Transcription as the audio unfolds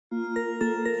各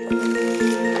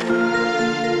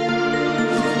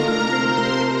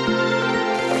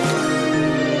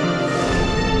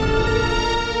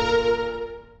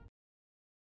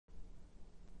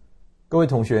位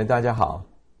同学，大家好。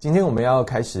今天我们要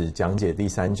开始讲解第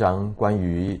3章关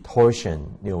于 torsion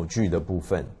扭矩的部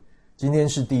分。今天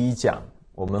是第1讲，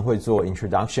我们会做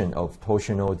Introduction of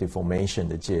Torsional Deformation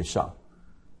的介绍。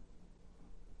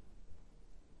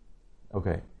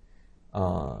OK，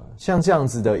 像这样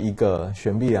子的一个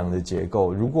悬臂梁的结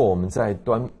构，如果我们在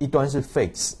一端是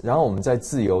fix， 然后我们在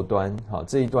自由端，好，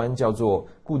这一端叫做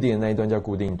固定的那一端叫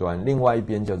固定端，另外一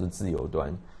边叫做自由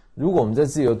端。如果我们在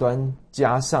自由端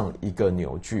加上一个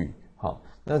扭矩，好，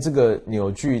那这个扭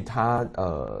矩它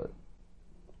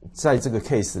在这个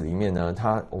case 里面呢，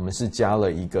我们是加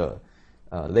了一个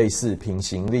类似平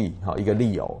行力，好，一个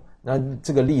力偶。那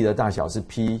这个力的大小是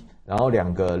P， 然后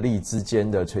两个力之间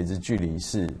的垂直距离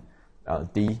是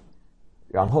D，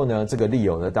 然后呢，这个力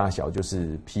偶的大小就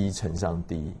是 P 乘上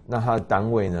D。那它的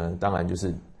单位呢，当然就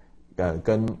是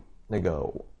跟那个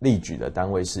力矩的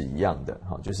单位是一样的，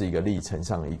好，就是一个力乘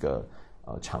上一个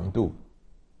长度。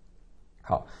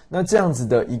好，那这样子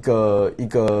的一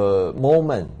个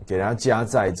moment 给它加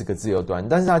在这个自由端，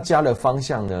但是它加的方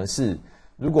向呢是，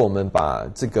如果我们把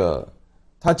这个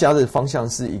它加的方向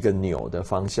是一个扭的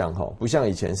方向，不像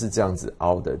以前是这样子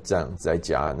凹的，这样再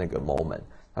加那个 moment，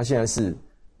 它现在是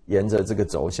沿着这个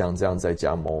轴向这样再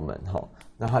加 moment，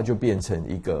 那它就变成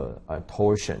一个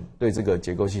torsion， 对这个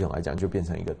结构系统来讲就变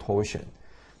成一个 torsion。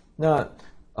那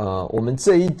我们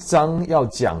这一章要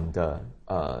讲的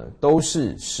都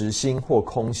是实心或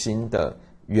空心的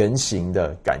圆形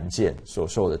的杆件所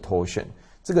受的 torsion。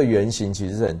这个圆形其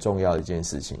实是很重要的一件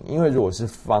事情，因为如果是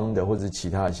方的或者其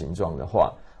他的形状的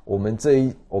话，我们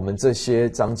这些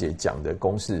章节讲的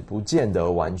公式不见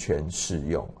得完全适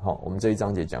用。我们这一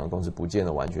章节讲的公式不见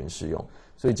得完全适用，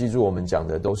所以记住我们讲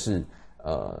的都是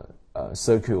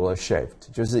circular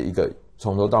shaft， 就是一个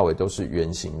从头到尾都是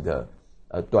圆形的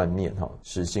断面，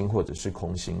实心或者是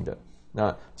空心的。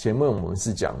那前面我们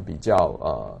是讲比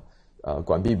较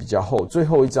管壁比较厚，最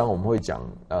后一章我们会讲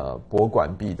薄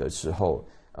管壁的时候，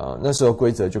那时候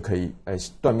规则就可以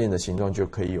断面的形状就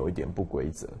可以有一点不规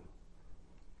则。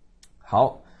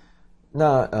好，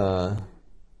那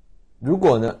如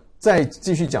果呢在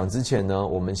继续讲之前呢，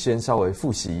我们先稍微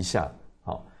复习一下。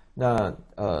好，那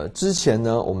之前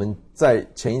呢我们在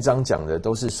前一章讲的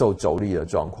都是受轴力的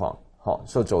状况，好，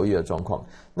受轴力的状况。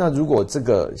那如果这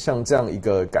个像这样一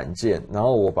个杆件，然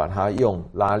后我把它用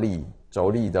拉力轴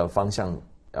力的方向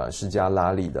施加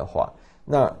拉力的话，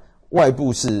那外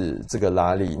部是这个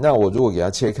拉力，那我如果给它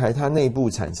切开，它内部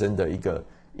产生的一个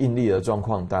应力的状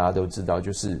况大家都知道，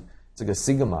就是这个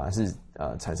sigma 是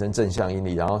产生正向应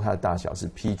力，然后它的大小是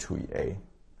P 除以 A。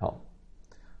 好，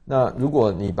那如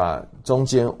果你把中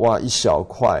间挖一小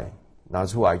块拿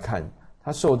出来看，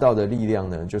它受到的力量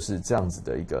呢就是这样子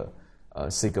的一个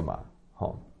sigma。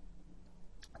 好，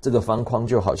这个方框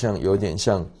就好像有点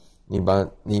像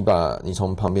你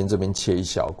从旁边这边切一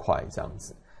小块这样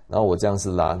子，然后我这样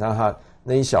是拉，那它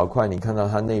那一小块你看到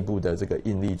它内部的这个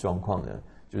应力状况呢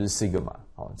就是 sigma。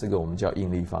 好，这个我们叫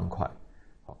应力方块。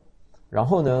好，然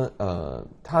后呢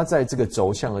它在这个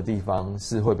轴向的地方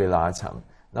是会被拉长，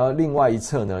然后另外一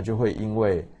侧呢就会因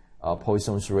为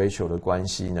Poisson's ratio 的关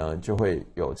系呢就会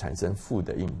有产生负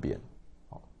的应变。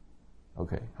好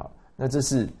OK， 好，那这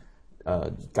是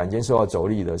杆件受到轴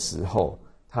力的时候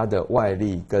它的外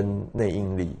力跟内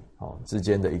应力之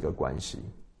间的一个关系。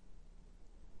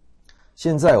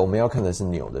现在我们要看的是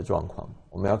扭的状况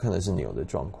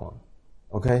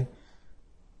，OK，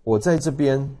 我在这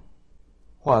边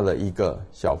画了一个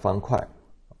小方块，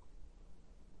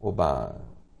我把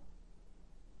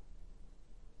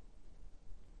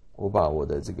我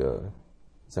的这个，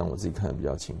这样我自己看得比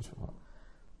较清楚。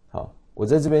好，我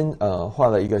在这边画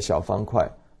了一个小方块，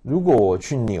如果我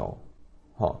去扭，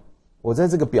我在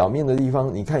这个表面的地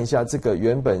方，你看一下，这个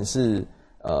原本是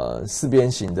四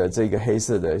边形的这个黑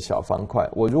色的小方块，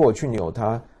我如果去扭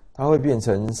它，它会变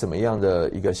成什么样的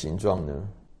一个形状呢？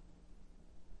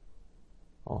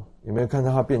有没有看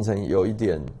到它变成有一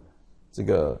点这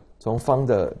个从方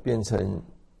的变成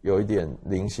有一点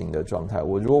菱形的状态？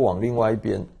我如果往另外一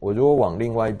边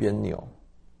扭，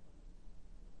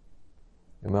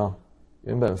有没有？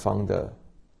原本方的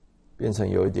变成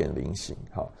有一点菱形。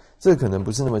好，这可能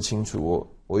不是那么清楚，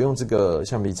我用这个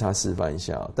橡皮擦示范一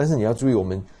下。但是你要注意，我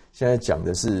们现在讲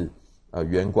的是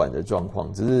圆管的状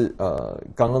况，只是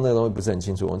刚刚那个东西不是很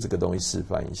清楚，我用这个东西示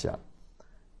范一下。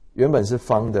原本是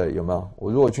方的，有没有？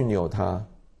我如果去扭它，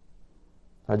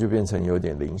它就变成有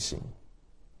点菱形，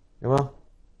有没有？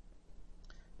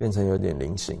变成有点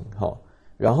菱形。好，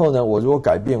然后呢，我如果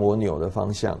改变我扭的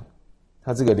方向，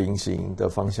它这个菱形的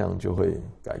方向就会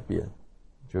改变，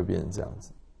就会变成这样子。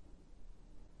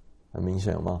很明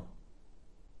显有吗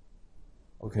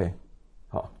 ？OK，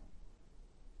 好，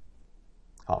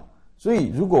好。所以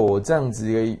如果我这样子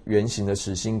一个圆形的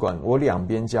实心管，我两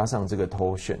边加上这个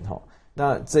torsion 哈，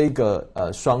那这个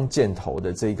双箭头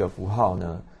的这个符号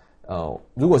呢，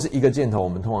如果是一个箭头，我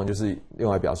们通常就是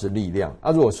用来表示力量；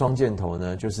如果双箭头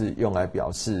呢，就是用来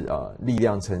表示力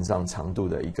量乘上长度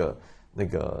的一个那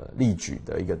个力矩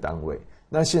的一个单位。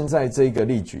那现在这个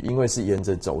力矩，因为是沿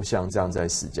着轴向这样在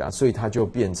施加，所以它就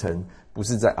变成不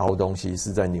是在凹东西，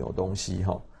是在扭东西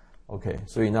哈。OK，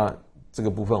 所以那这个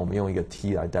部分我们用一个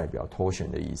T 来代表 torsion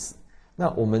的意思。那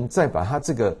我们再把它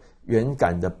这个圆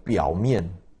杆的表面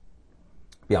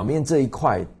这一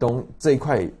块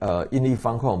应力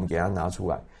方块，我们给它拿出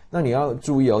来。那你要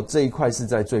注意哦，这一块是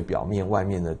在最表面外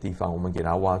面的地方，我们给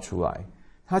它挖出来。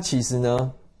它其实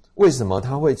呢，为什么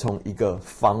它会从一个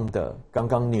方的刚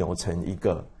刚扭成一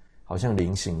个好像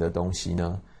菱形的东西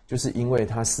呢？就是因为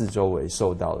它四周围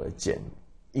受到了剪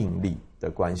应力的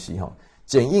关系哈。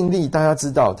剪应力大家知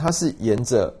道，它是沿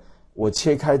着我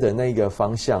切开的那个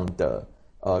方向的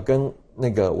跟那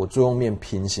个我作用面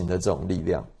平行的这种力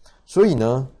量。所以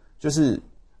呢，就是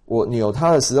我扭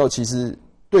它的时候，其实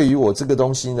对于我这个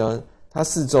东西呢，它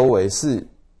四周围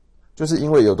就是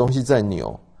因为有东西在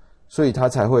扭，所以它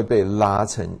才会被拉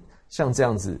成像这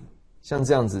样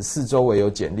子四周围有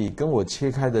剪力，跟我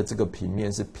切开的这个平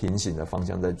面是平行的方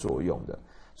向在作用的，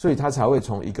所以它才会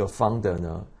从一个方的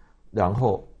呢，然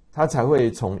后它才会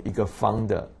从一个方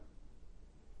的，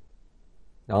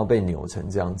然后被扭成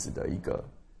这样子的一个。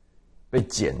被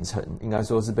剪成，应该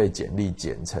说是被剪力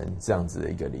剪成这样子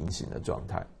的一个菱形的状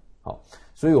态。好，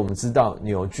所以我们知道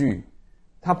扭矩，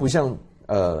它不像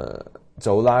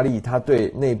轴拉力，它对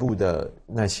内部的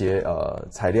那些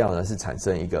材料呢是产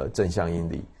生一个正向应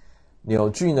力。扭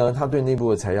矩呢，它对内部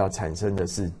的材料产生的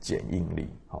是剪应力。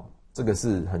好，这个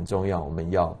是很重要，我们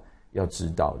要知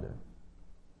道的。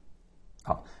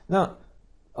好，那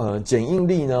剪应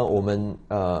力呢，我们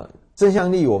正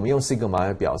向力我们用 sigma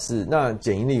来表示，那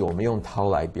剪应力我们用 tau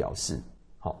来表示。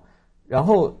好，然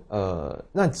后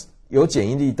那有剪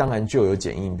应力，当然就有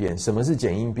剪应变。什么是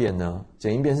剪应变呢？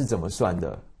剪应变是怎么算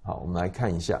的？好，我们来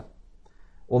看一下。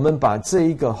我们把这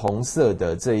一个红色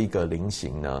的这一个菱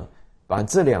形呢，把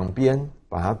这两边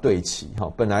把它对齐。好，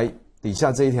本来底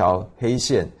下这一条黑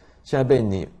线，现在被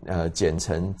你剪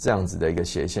成这样子的一个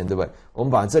斜线，对不对？我们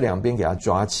把这两边给它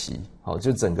抓齐。好，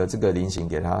就整个这个菱形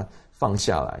给它放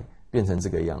下来。变成这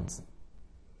个样子。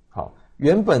好，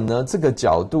原本呢这个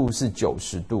角度是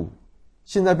90度，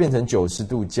现在变成90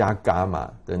度加伽马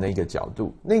的那个角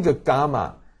度，那个伽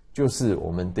马就是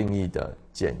我们定义的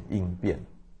剪应变。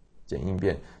剪应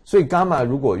变，所以伽马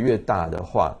如果越大的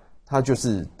话，它就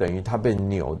是等于它被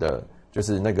扭的，就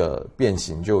是那个变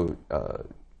形就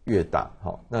越大。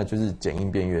好，那就是剪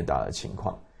应变越大的情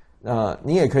况。那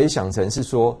你也可以想成是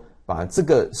说，把这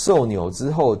个受扭之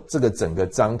后，这个整个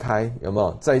张开，有没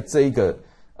有？在这一个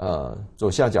左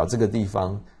下角这个地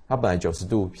方，它本来90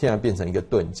度，现在变成一个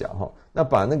钝角哈。那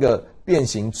把那个变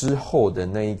形之后的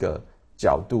那一个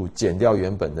角度减掉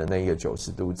原本的那一个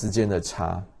90度之间的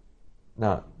差，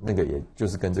那个也就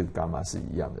是跟这个伽马是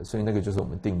一样的，所以那个就是我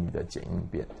们定义的剪应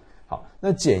变。好，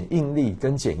那剪应力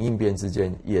跟剪应变之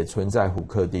间也存在虎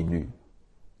克定律。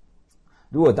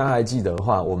如果大家还记得的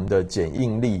话，我们的剪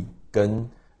应力跟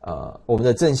我们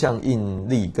的正向应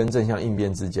力跟正向应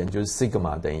变之间就是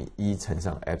sigma 等于1乘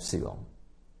上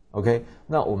epsilon。OK，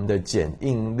 那我们的剪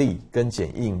应力跟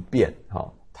剪应变，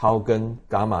好，tau 跟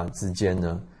伽马之间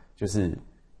呢，就是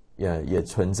也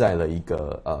存在了一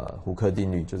个虎克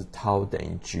定律，就是 tau 等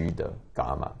于 G 的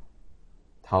伽马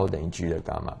 ，tau 等于 G 的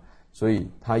伽马，所以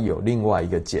它有另外一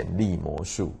个剪力模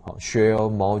数，好 ，shear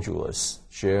modulus。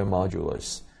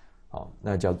好，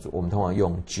那叫做我们通常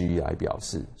用 G 来表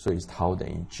示，所以tau等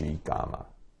于 G 伽马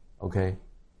 ，OK，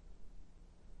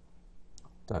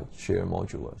 对 ，shear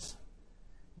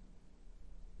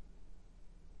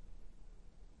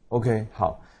modulus。OK，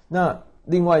 好，那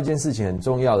另外一件事情很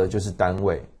重要的就是单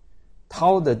位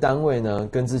，tau的单位呢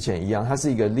跟之前一样，它是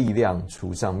一个力量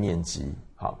除上面积，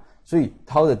好，所以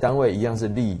tau的单位一样是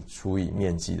力除以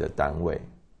面积的单位，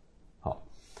好，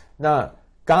那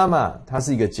伽马它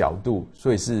是一个角度，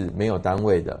所以是没有单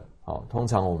位的。好，通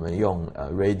常我们用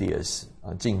radius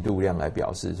径度量来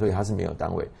表示，所以它是没有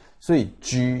单位。所以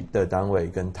G 的单位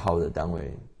跟tau的单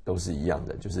位都是一样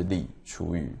的，就是力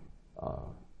除以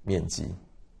面积。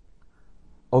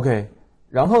OK，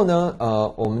 然后呢，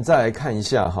我们再来看一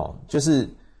下哈，就是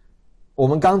我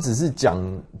们刚只是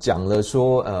讲了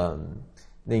说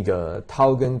那个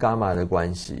tau跟伽马的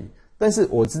关系。但是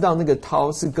我知道那个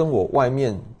涛是跟我外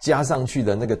面加上去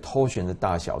的那个拖旋的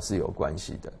大小是有关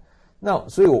系的。那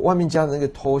所以我外面加的那个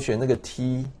拖旋，那个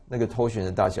T 那个拖旋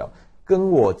的大小，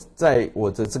跟我在我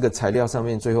的这个材料上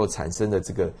面最后产生的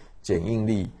这个剪应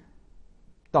力，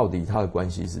到底它的关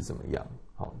系是怎么样？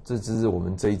好，这只是我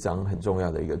们这一章很重要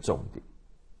的一个重点。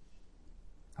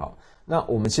好，那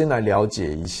我们先来了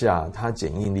解一下它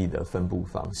剪应力的分布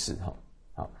方式。好，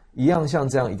一样像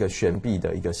这样一个悬臂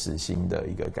的一个实心的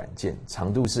一个杆件，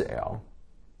长度是 L，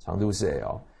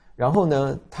然后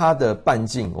呢，它的半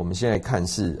径我们现在看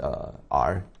是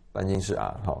R， 半径是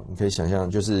R。好，你可以想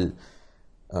象就是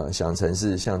想成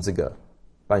是像这个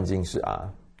半径是 R。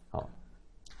好，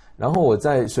然后我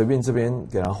再随便这边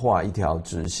给它画一条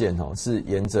直线，是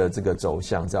沿着这个轴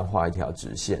向这样画一条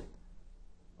直线。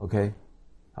OK，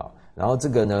 好，然后这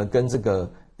个呢跟这个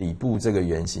底部这个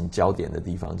圆形交点的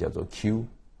地方叫做 Q。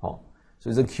好，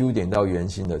所以这 Q 点到圆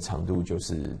心的长度就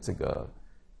是这个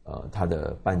它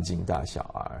的半径大小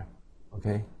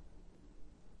R。OK，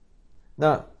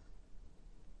 那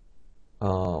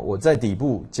我在底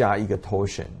部加一个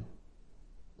torsion，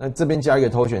 那这边加一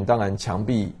个 torsion， 当然墙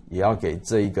壁也要给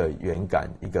这一个圆杆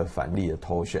一个反力的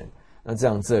torsion， 那这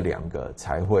样这两个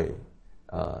才会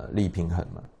力平衡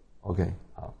嘛。OK，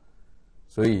 好，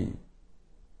所以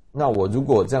那我如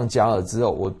果这样加了之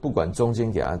后，我不管中间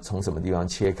给它从什么地方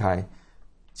切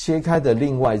开的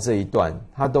另外这一段，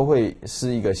它都会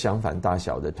是一个相反大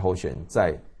小的torsion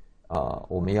在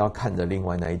我们要看的另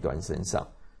外那一端身上，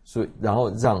所以然后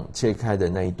让切开的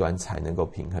那一端才能够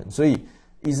平衡。所以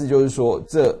意思就是说，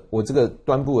我这个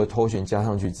端部的torsion加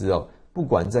上去之后，不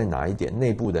管在哪一点，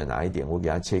内部的哪一点，我给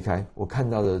它切开，我看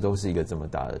到的都是一个这么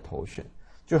大的torsion。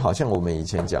就好像我们以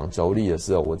前讲轴力的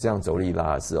时候，我这样轴力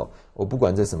拉的时候，我不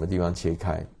管在什么地方切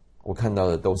开，我看到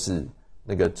的都是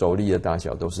那个轴力的大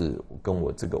小，都是跟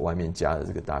我这个外面加的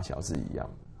这个大小是一样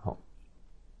的。好，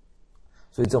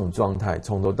所以这种状态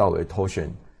从头到尾torsion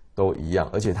都一样，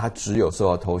而且它只有受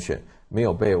到torsion，没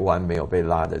有被弯，没有被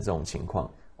拉的这种情况，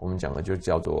我们讲的就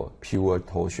叫做 pure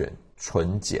torsion，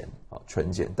 纯剪，纯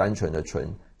剪，单纯的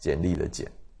纯，剪力的剪。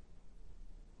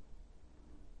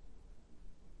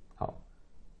好，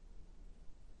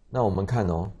那我们看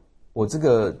我这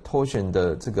个torsion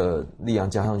的这个力量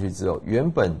加上去之后，原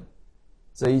本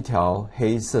这一条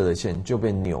黑色的线就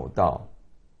被扭到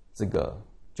这个，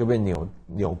就被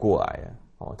扭过来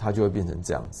了，它就会变成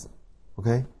这样子。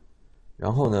OK， 然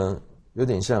后呢，有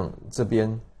点像这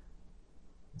边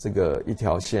这个一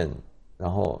条线，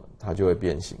然后它就会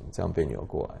变形，这样被扭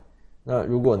过来。那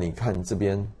如果你看这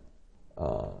边，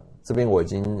这边我已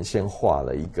经先画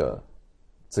了一个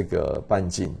这个半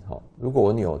径，如果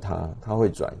我扭它，它会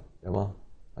转，有吗？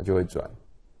它就会转，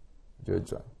就会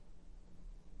转。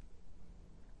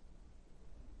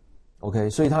OK，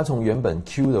 所以它从原本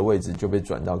Q 的位置就被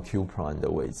转到 Q prime 的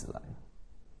位置来。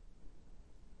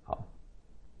好，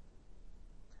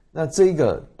那这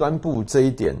个端部这一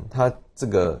点，它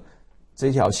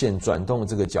这条线转动的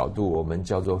这个角度，我们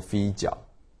叫做 phi 角，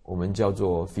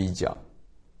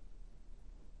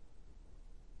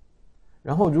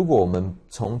然后如果我们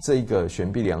从这个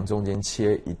悬臂梁中间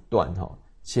切一段，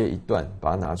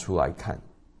把它拿出来看，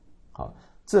好，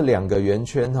这两个圆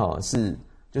圈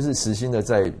就是实心的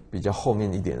在比较后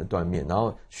面一点的断面，然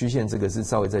后虚线这个是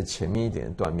稍微在前面一点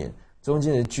的断面，中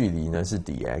间的距离呢是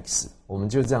dx， 我们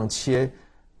就这样切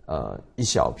一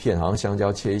小片，好像香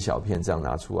蕉切一小片这样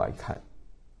拿出来看。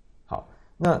好，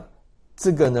那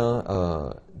这个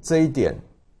呢这一点，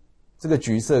这个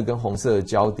橘色跟红色的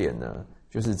交点呢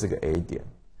就是这个 A 点。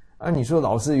你说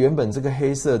老师原本这个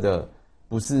黑色的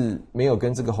不是没有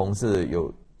跟这个红色的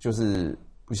就是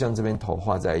不像这边头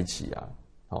画在一起啊。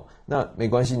好，那没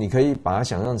关系，你可以把它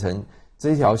想象成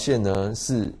这一条线呢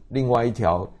是另外一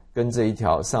条跟这一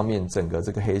条上面整个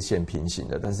这个黑线平行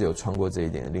的，但是有穿过这一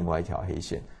点的另外一条黑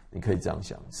线，你可以这样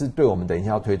想，是对我们等一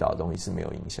下要推导的东西是没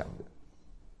有影响的。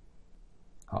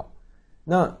好，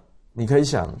那你可以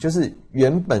想，就是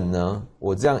原本呢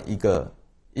我这样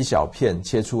一小片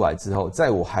切出来之后，在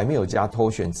我还没有加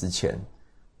拖旋之前，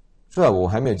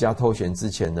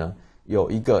呢，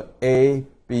有一个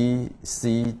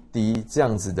A、B、C、D 这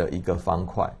样子的一个方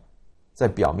块在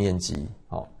表面积，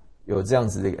有这样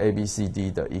子的一个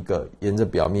A、B、C、D 的一个沿着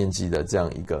表面积的这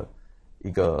样一个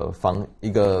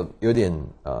有点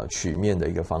曲面的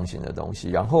一个方形的东西。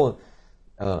然后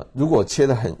如果切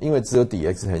得因为只有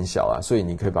dx 很小啊，所以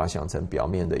你可以把它想成表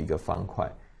面的一个方块。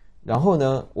然后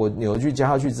呢，我扭矩加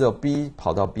下去之后 ，B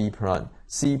跑到 B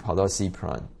prime，C 跑到 C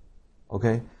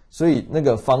prime，OK， 所以那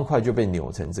个方块就被扭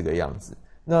成这个样子。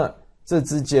那这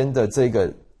之间的这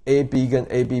个 AB 跟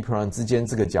AB prime 之间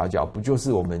这个夹角，不就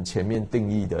是我们前面定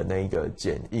义的那一个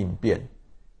剪应变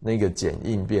那个剪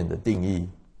应变的定义，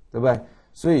对不对？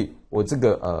所以我这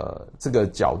个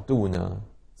角度呢，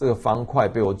这个方块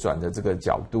被我转的这个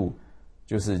角度，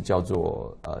就是叫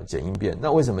做剪应变。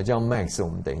那为什么叫 max？ 我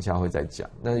们等一下会再讲。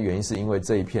那原因是因为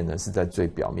这一片呢是在最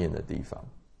表面的地方。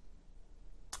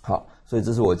好，所以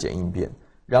这是我剪应变。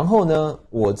然后呢，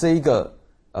我这一个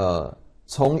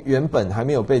从原本还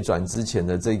没有被转之前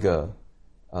的这个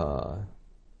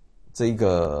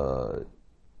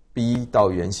B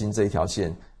到圆心这一条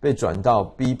线，被转到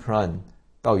B prime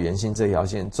到圆心这条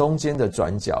线中间的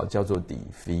转角叫做底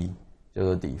phi， 叫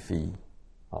做底 phi。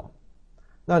好，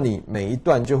那你每一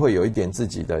段就会有一点自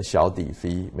己的小底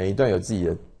phi， 每一段有自己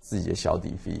的小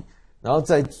底 phi， 然后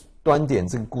在端点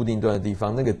这个固定端的地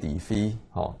方，那个底 phi，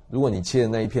 好，如果你切的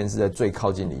那一片是在最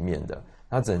靠近里面的，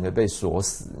它整个被锁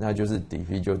死，那就是底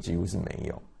phi 就几乎是没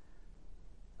有。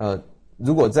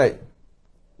如果在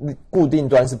固定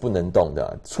端是不能动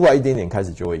的，出来一点点开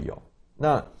始就会有。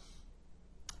那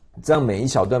这样每一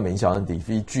小段底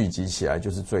phi 聚集起来，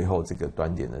就是最后这个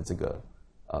端点的这个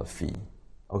phi。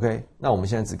OK， 那我们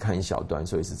现在只看一小段，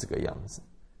所以是这个样子。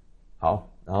好，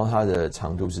然后它的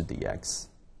长度是 dx。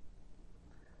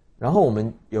然后我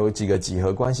们有几个几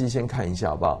何关系，先看一下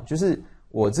好不好？就是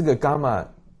我这个 gamma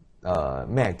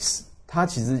max， 它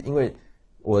其实因为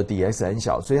我的 dx 很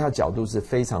小，所以它角度是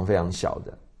非常非常小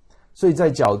的。所以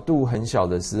在角度很小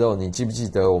的时候，你记不记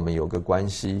得我们有个关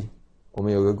系？我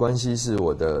们有个关系是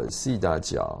我的西塔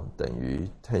角等于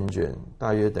tangent，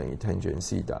 大约等于 tangent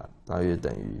西塔，大约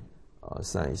等于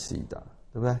sin 西塔，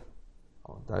对不对？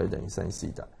好，大约等于 sin 西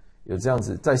塔，有这样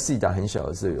子，在西塔很小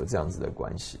的时候有这样子的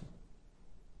关系。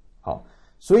好，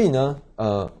所以呢，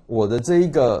我的这一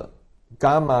个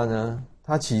gamma 呢，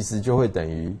它其实就会等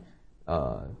于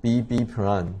b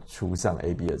prime 除上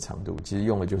ab 的长度，其实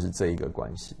用的就是这一个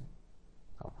关系。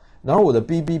然后我的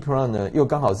b prime 呢，又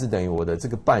刚好是等于我的这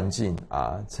个半径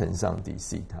r 乘上 d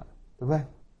西塔，对不对？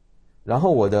然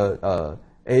后我的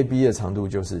ab 的长度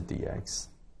就是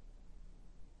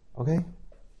dx。OK，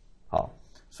 好，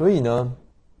所以呢，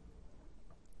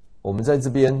我们在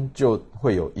这边就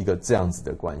会有一个这样子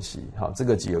的关系。好，这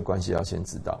个几个关系要先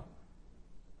知道。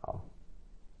好，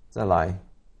再来，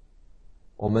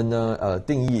我们呢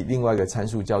定义另外一个参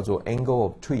数叫做 angle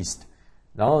of twist。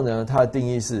然后呢，它的定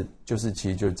义其实就是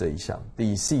这一项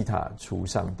d 西塔除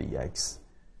上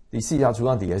dx，d 西塔除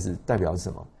上 dx 代表是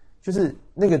什么？就是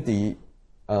那个底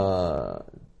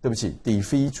对不起，底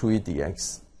phi 除以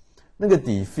dx， 那个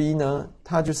底 phi 呢，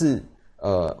它就是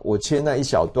我切那一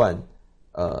小段，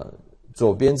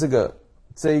左边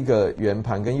这一个圆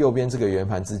盘跟右边这个圆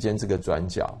盘之间这个转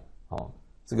角，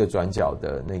这个转角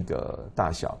的那个大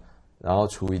小，然后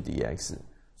除以 dx。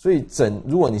所以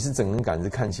如果你是整根杆子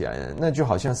看起来呢，那就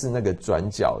好像是那个转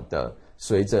角的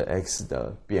随着 x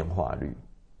的变化率。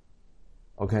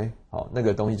OK， 好，那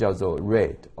个东西叫做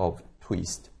rate of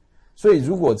twist。所以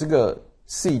如果这个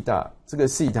西塔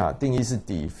定义是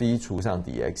底 phi 除上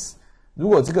dx， 如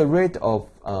果这个 rate of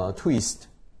twist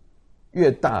越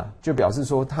大，就表示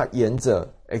说它沿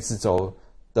着 x 轴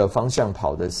的方向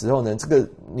跑的时候呢，这个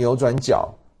扭转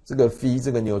角，这个 phi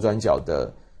这个扭转角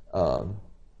的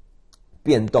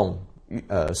变动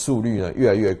速率呢越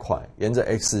来越快，沿着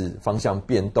x 方向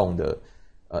变动的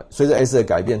随着 x 的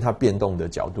改变，它变动的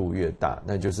角度越大，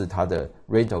那就是它的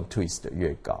rate of twist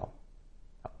越高。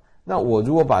好，那我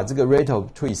如果把这个 rate of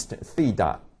twist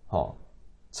theta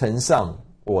乘上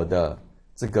我的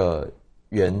这个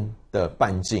圆的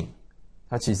半径，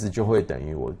它其实就会等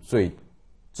于我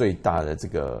最大的这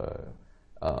个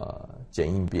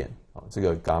剪应变，这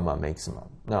个 gamma maximum。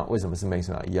那为什么是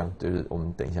maximum 一样？就是我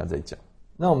们等一下再讲。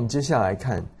那我们接下来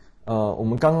看，我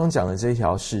们刚刚讲的这一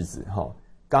条式子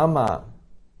，gamma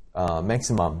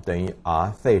maximum 等于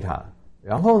r theta。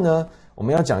然后呢，我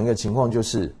们要讲一个情况，就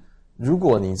是如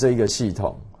果你这一个系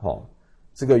统，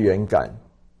这个圆杆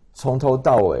从头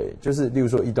到尾，就是例如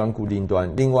说一端固定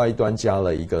端，另外一端加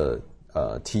了一个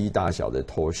t 大小的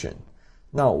torsion，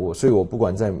 那所以我不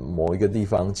管在某一个地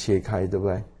方切开，对不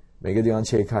对？每个地方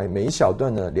切开，每一小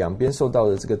段呢，两边受到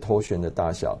的这个 torsion 的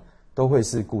大小都会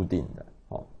是固定的。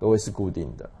都会是固定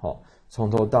的，从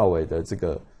头到尾的这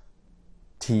个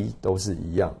t 都是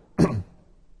一样，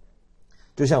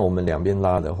就像我们两边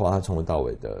拉的话，它从头到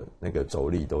尾的那个轴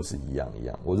力都是一样。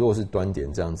我如果是端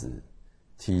点这样子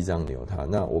t 这样扭它，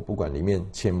那我不管里面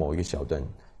切某一个小段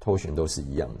torsion 都是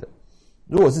一样的。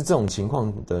如果是这种情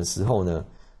况的时候呢，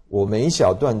我每一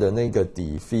小段的那个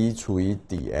底 phi 除以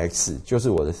底 x 就是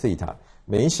我的 theta，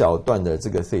 每一小段的这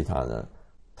个 theta 呢，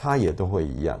它也都会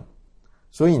一样。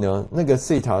所以呢，那个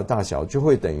theta 的大小就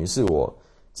会等于是我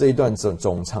这一段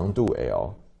总长度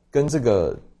L 跟这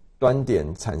个端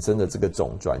点产生的这个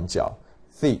总转角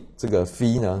这个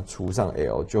phi 呢除上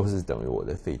l 就是等于我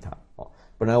的 theta。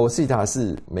本来我 theta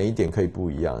是每一点可以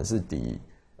不一样，是底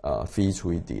phi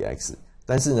除以 dx，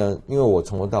 但是呢，因为我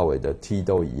从头到尾的 t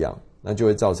都一样，那就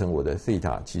会造成我的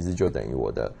theta 其实就等于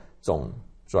我的总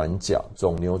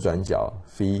扭转角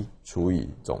phi 除以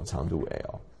总长度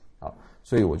l。好，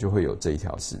所以我就会有这一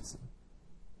条式子。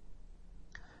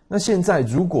那现在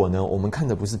如果呢，我们看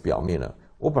的不是表面了，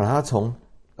我把它从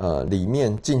里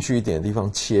面进去一点的地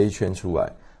方切一圈出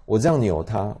来，我这样扭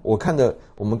它，我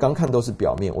们刚看都是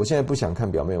表面，我现在不想看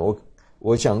表面，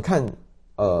我想看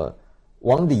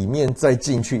往里面再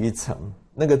进去一层，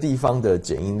那个地方的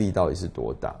剪应力到底是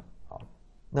多大？好，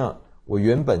那我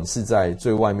原本是在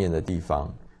最外面的地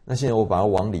方，那现在我把它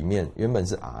往里面，原本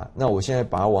是 r， 那我现在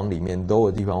把它往里面 low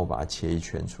的地方，我把它切一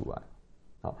圈出来。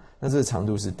好，那这个长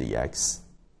度是 dx。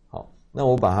好，那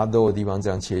我把它 low 的地方这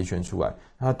样切一圈出来，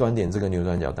它端点这个扭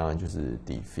转角当然就是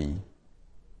底 phi，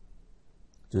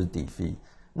 就是底 phi。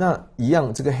那一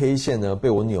样，这个黑线呢被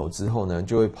我扭之后呢，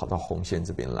就会跑到红线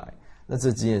这边来。那这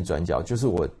之间的转角就是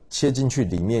我切进去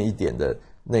里面一点的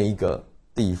那一个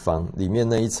地方，里面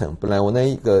那一层，本来我那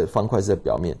一个方块是在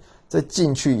表面，再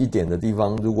进去一点的地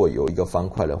方，如果有一个方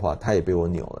块的话，它也被我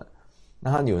扭了。那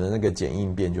它扭的那个剪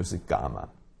应变就是伽马，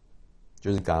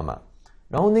就是伽马。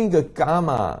然后那个伽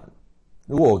马，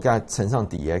如果我给它乘上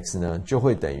dx 呢，就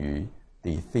会等于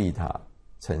底 theta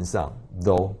乘上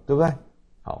rho， 对不对？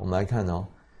好，我们来看哦。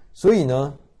所以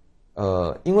呢，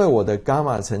因为我的伽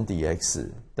马乘 dx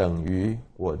等于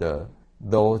我的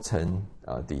rho 乘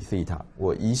底 theta，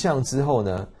 我移项之后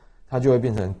呢，它就会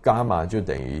变成伽马就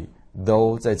等于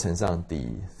rho 再乘上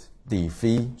底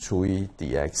phi 除以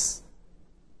dx，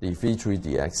 底 phi 除以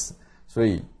dx， 所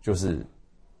以就是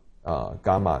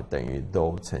伽马等于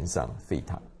rho 乘上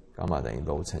theta， 伽马等于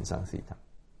rho 乘上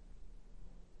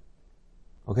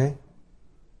theta。OK，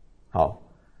 好，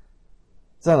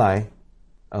再来，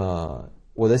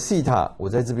我的西塔，我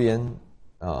在这边，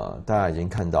大家已经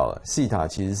看到了，西塔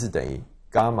其实是等于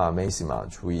伽马 maxima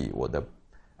除以我的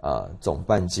总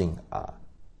半径 r，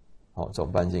 好，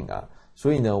总半径 r，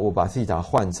 所以呢，我把西塔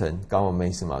换成伽马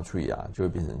maxima 除以 r， 就会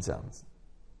变成这样子。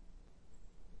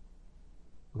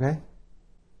OK，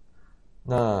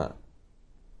 那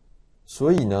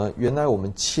所以呢，原来我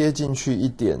们切进去一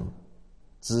点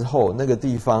之后，那个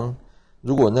地方，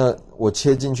如果我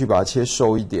切进去把它切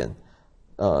瘦一点。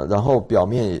然后表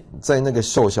面在那个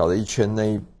瘦小的一圈那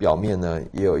一表面呢，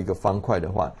也有一个方块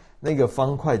的话，那个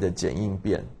方块的剪应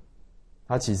变，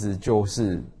它其实就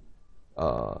是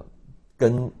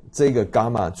跟这个伽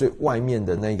马最外面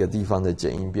的那个地方的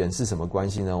剪应变是什么关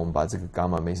系呢？我们把这个伽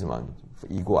马 maxima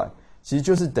移过来，其实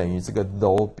就是等于这个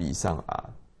rho 比上 r，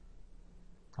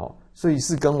 好，所以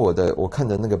是跟我看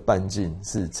的那个半径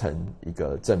是成一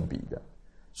个正比的，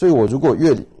所以我如果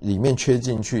越里面切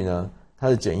进去呢，它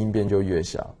的剪应变就越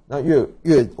小，那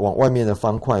越往外面的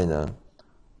方块呢，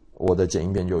我的剪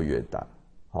应变就越大。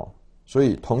好，所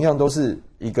以同样都是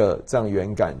一个这样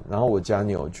圆杆，然后我加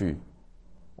扭矩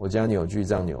这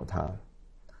样扭它。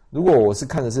如果我是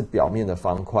看的是表面的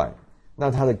方块，那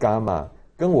它的伽马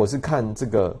跟我是看这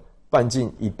个半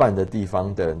径一半的地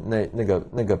方的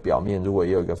那个表面，如果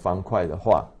也有一个方块的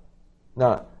话，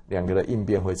那两个的应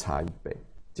变会差1倍，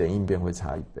剪应变会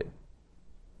差1倍。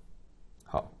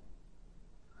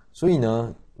所以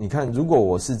呢，你看，如果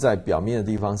我是在表面的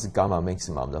地方是伽马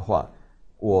maximum 的话，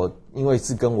我因为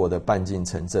是跟我的半径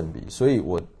成正比，所以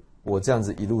我这样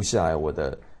子一路下来，我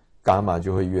的伽马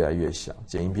就会越来越小，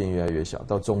剪应变越来越小，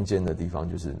到中间的地方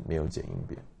就是没有剪应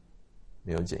变，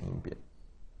没有剪应变。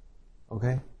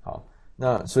OK， 好，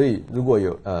那所以如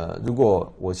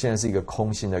果我现在是一个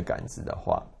空心的杆子的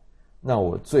话，那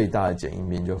我最大的剪应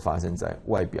变就发生在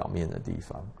外表面的地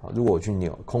方。好，如果我去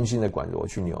扭空心的管子，我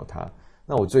去扭它。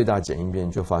那我最大剪应变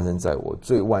就发生在我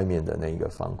最外面的那一个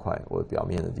方块，我表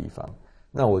面的地方。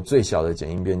那我最小的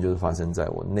剪应变就是发生在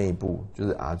我内部，就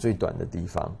是 r 最短的地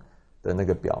方的那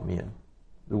个表面。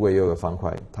如果也有个方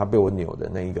块，它被我扭的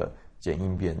那一个剪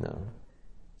应变呢，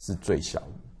是最小的。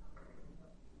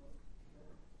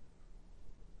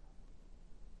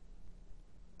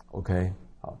OK，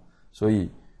 好，所以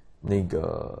那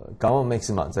个伽马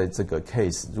maxima 在这个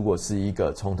case， 如果是一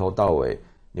个从头到尾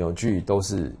扭矩都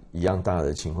是一样大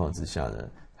的情况之下呢，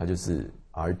它就是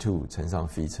R2 乘上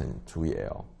phi 除以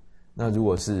L。那如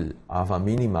果是 alpha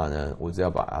minima 呢，我只要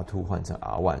把 R2 换成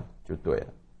R1 就对了。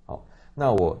好，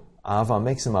那我 alpha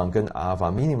maximum 跟 alpha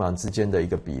minimum 之间的一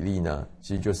个比例呢，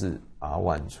其实就是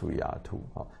R1 除以 R2，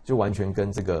 好，就完全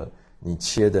跟这个你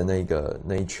切的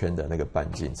那一圈的那个半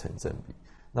径成正比。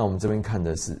那我们这边看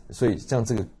的是，所以像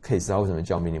这个 case 它为什么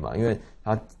叫 minima？ 因为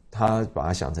它把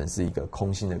它想成是一个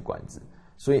空心的管子。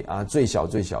所以 R 最小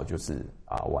就是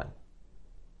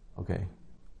R1。OK，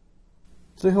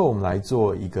 最后我们来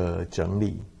做一个整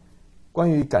理，关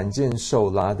于杆件受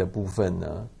拉的部分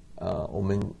呢，我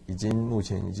们目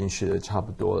前已经学的差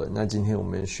不多了。那今天我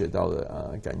们学到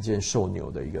了杆件受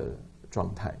扭的一个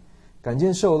状态。杆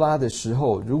件受拉的时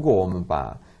候，如果我们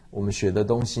把我们学的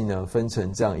东西呢分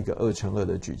成这样一个2×2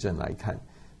的矩阵来看，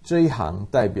这一行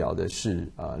代表的是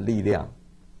力量，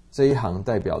这一行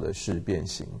代表的是变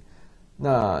形。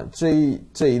那这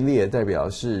一列代表的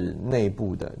是内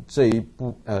部的，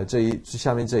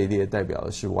下面这一列代表的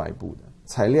是外部的。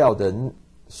材料的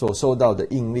所受到的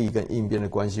应力跟应变的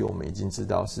关系，我们已经知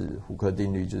道是胡克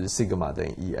定律，就是 sigma 等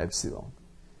于 E epsilon。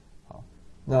好，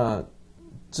那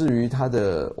至于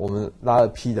我们拉了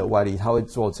P 的外力，它会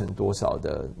做成多少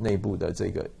的内部的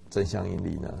这个正向应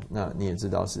力呢？那你也知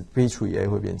道是 P 除以 A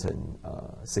会变成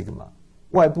sigma。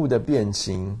外部的变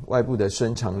形、外部的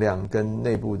伸长量跟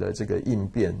内部的这个应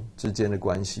变之间的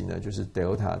关系呢，就是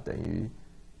delta 等于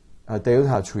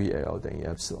delta 除以 L 等于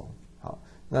epsilon。好，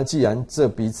那既然这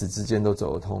彼此之间都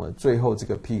走得通了，最后这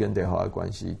个 P 跟 delta 的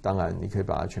关系，当然你可以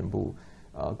把它全部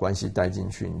关系带进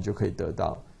去，你就可以得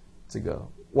到这个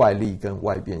外力跟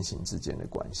外变形之间的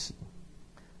关系。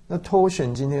那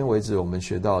torsion 今天为止我们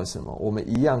学到了什么？我们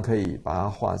一样可以把它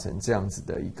画成这样子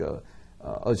的一个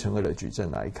2×2的矩阵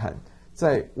来看。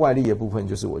在外力的部分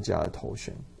就是我加的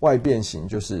torsion，外变形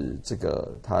就是这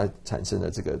个它产生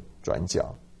的这个转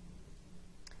角。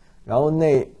然后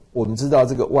我们知道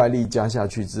这个外力加下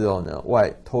去之后呢，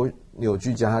扭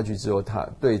矩加下去之后，它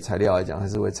对材料来讲它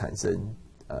是会产生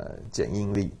减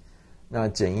应力。那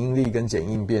减应力跟减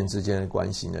应变之间的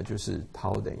关系呢，就是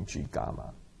τ等于 G 伽马。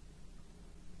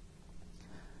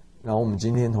然后我们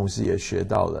今天同时也学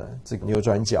到了这个扭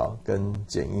转角跟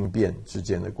减应变之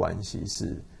间的关系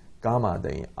是伽马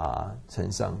等于 R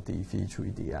乘上 dφ 除以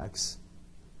dx。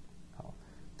好，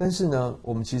但是呢，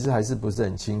我们其实还是不是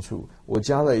很清楚，我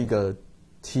加了一个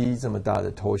T 这么大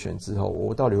的 torsion 之后，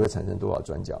我到底会产生多少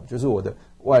转角？就是我的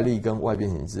外力跟外变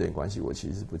形之间的关系，我其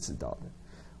实是不知道的。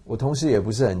我同时也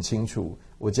不是很清楚，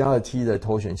我加了 T 的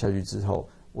torsion 下去之后，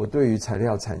我对于材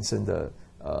料产生的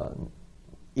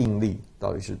应力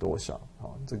到底是多少？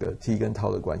好，这个 T 跟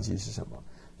τ的关系是什么？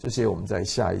这些我们在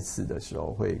下一次的时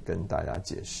候会跟大家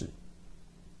解释。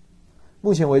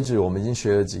目前为止，我们已经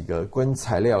学了几个跟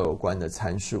材料有关的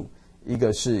参数，一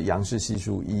个是杨氏系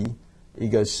数 E， 一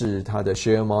个是它的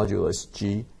shear modulus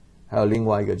G， 还有另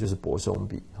外一个就是泊松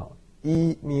比。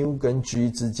E、μ 跟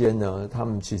G 之间呢，它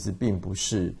们其实并不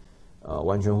是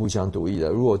完全互相独立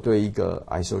的。如果对一个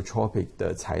isotropic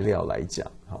的材料来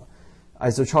讲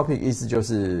，isotropic 意思就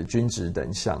是均值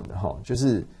等向的就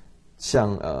是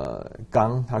像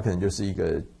钢，它可能就是一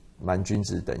个蛮均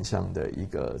值等向的一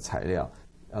个材料。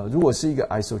如果是一个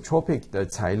isotropic 的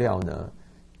材料呢，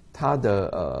它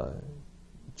的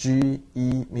G、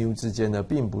E、μ 之间呢，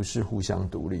并不是互相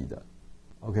独立的。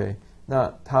OK，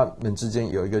 那它们之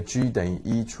间有一个 G 等于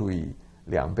1除以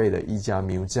2倍的 E 加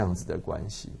μ这样子的关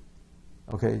系。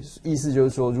OK， 意思就是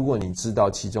说，如果你知道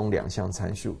其中2项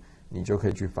参数，你就可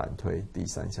以去反推第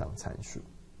3项参数。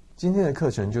今天的课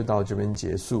程就到这边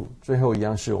结束，最后一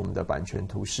样是我们的版权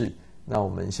图示。那我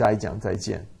们下一讲再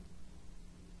见。